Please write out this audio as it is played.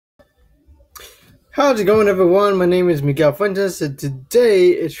How's it going, everyone? My name is Miguel Fuentes, and today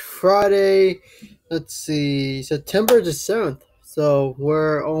is Friday. September the 7th. So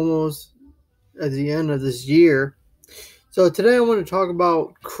we're almost at the end of this year. So today I want to talk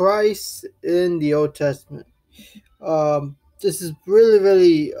about Christ in the Old Testament. This is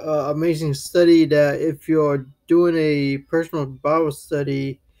really amazing study that if you're doing a personal Bible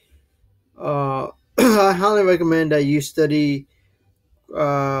study, I highly recommend that you study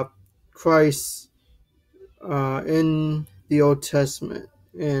uh, Christ in the Old Testament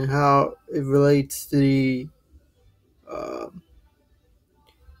and how it relates to the. Uh,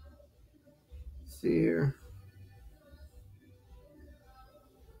 see here.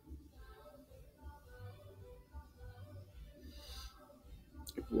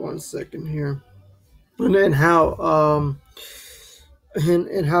 1 second here. And then how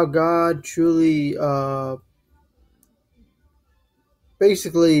God truly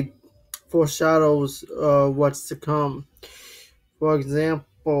basically foreshadows what's to come. For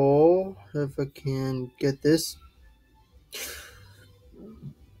example, if I can get this,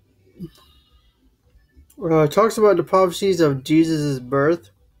 it talks about the prophecies of Jesus' birth.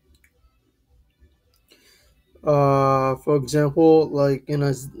 For example, like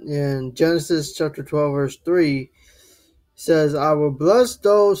in Genesis chapter 12, verse 3, says, I will bless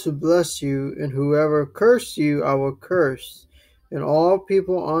those who bless you, and whoever curse you, I will curse. And all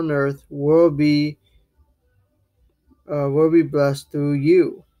people on earth will be blessed through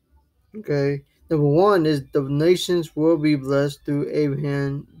you. Okay. Number one is the nations will be blessed through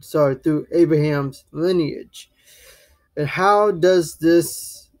Abraham's lineage. And how does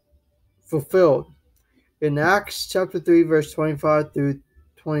this fulfill? In Acts chapter 3, verse 25 through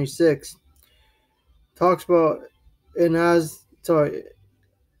 26, talks about and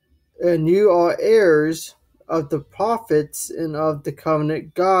you are heirs of the prophets and of the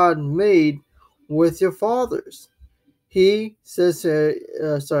covenant God made with your fathers. He says to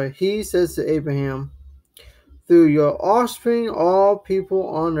Abraham, through your offspring all people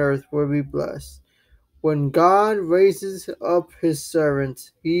on earth will be blessed. When God raises up his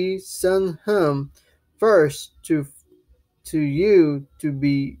servants, he sends him first to you to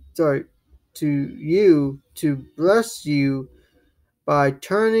bless you by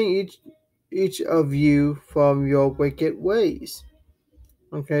turning each of you from your wicked ways.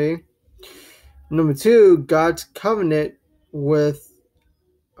 Okay. Number two, God's covenant with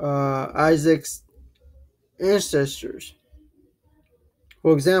Isaac's ancestors.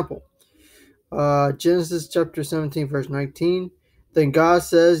 For example, Genesis chapter 17, verse 19. Then God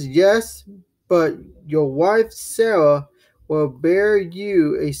says, yes, but your wife Sarah will bear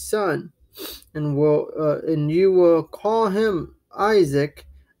you a son, and you will call him Isaac,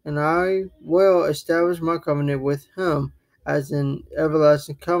 and I will establish my covenant with him as an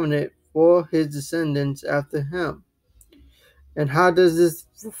everlasting covenant for his descendants after him. And how does this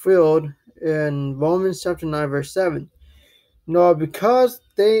fulfilled in Romans chapter 9, verse 7? No, because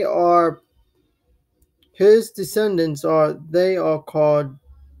they are his descendants for they are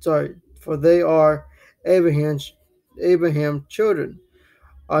Abraham's children.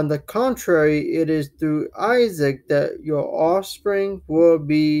 On the contrary, it is through Isaac that your offspring will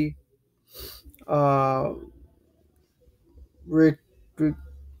be re, re,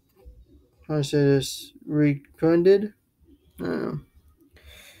 how to say this, reconded.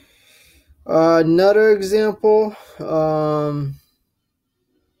 Another example, a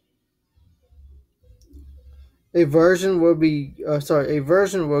virgin will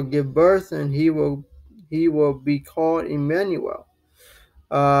give birth, and he will be called Emmanuel.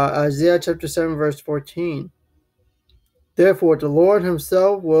 Isaiah chapter 7, verse 14. Therefore, the Lord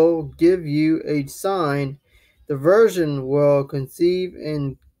himself will give you a sign. The virgin will conceive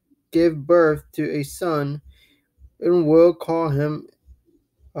and give birth to a son, and will call him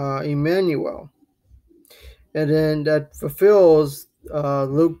Emmanuel. And then that fulfills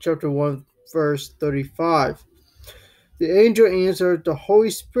Luke chapter 1, verse 35. The angel answered, the Holy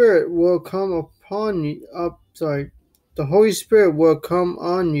Spirit will come upon you. The Holy Spirit will come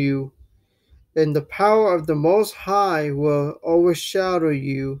on you, and the power of the Most High will overshadow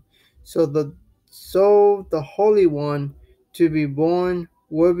you. So the Holy One to be born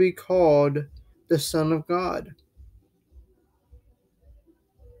will be called the Son of God.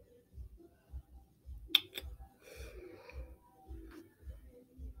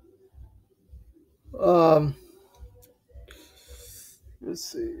 Let's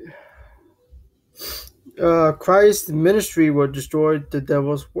see. Christ's ministry will destroy the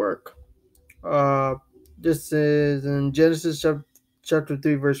devil's work. This is in Genesis chapter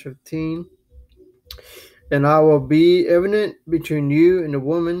 3, verse 15. And I will be evident between you and the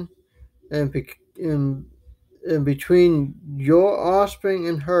woman, and in between your offspring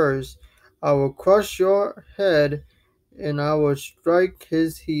and hers. I will crush your head, and I will strike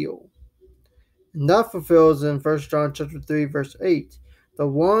his heel. And that fulfills in 1 John chapter 3, verse 8. The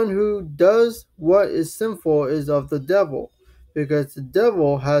one who does what is sinful is of the devil, because the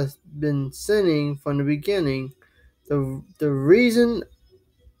devil has been sinning from the beginning. The reason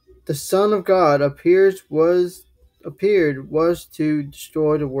the Son of God appeared was to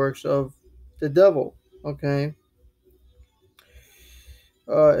destroy the works of the devil. Okay.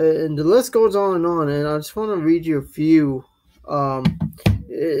 And the list goes on, and I just want to read you a few.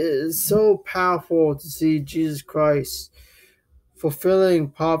 It's so powerful to see Jesus Christ fulfilling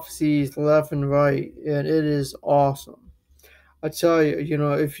prophecies left and right, and it is awesome. I tell you,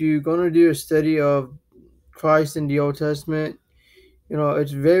 if you're going to do a study of Christ in the Old Testament,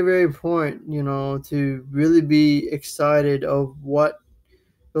 it's very, very important, to really be excited of what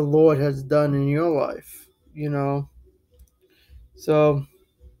the Lord has done in your life, So,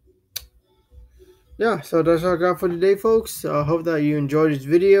 yeah, so that's all I got for today, folks. I hope that you enjoyed this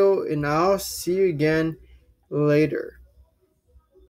video, and I'll see you again later.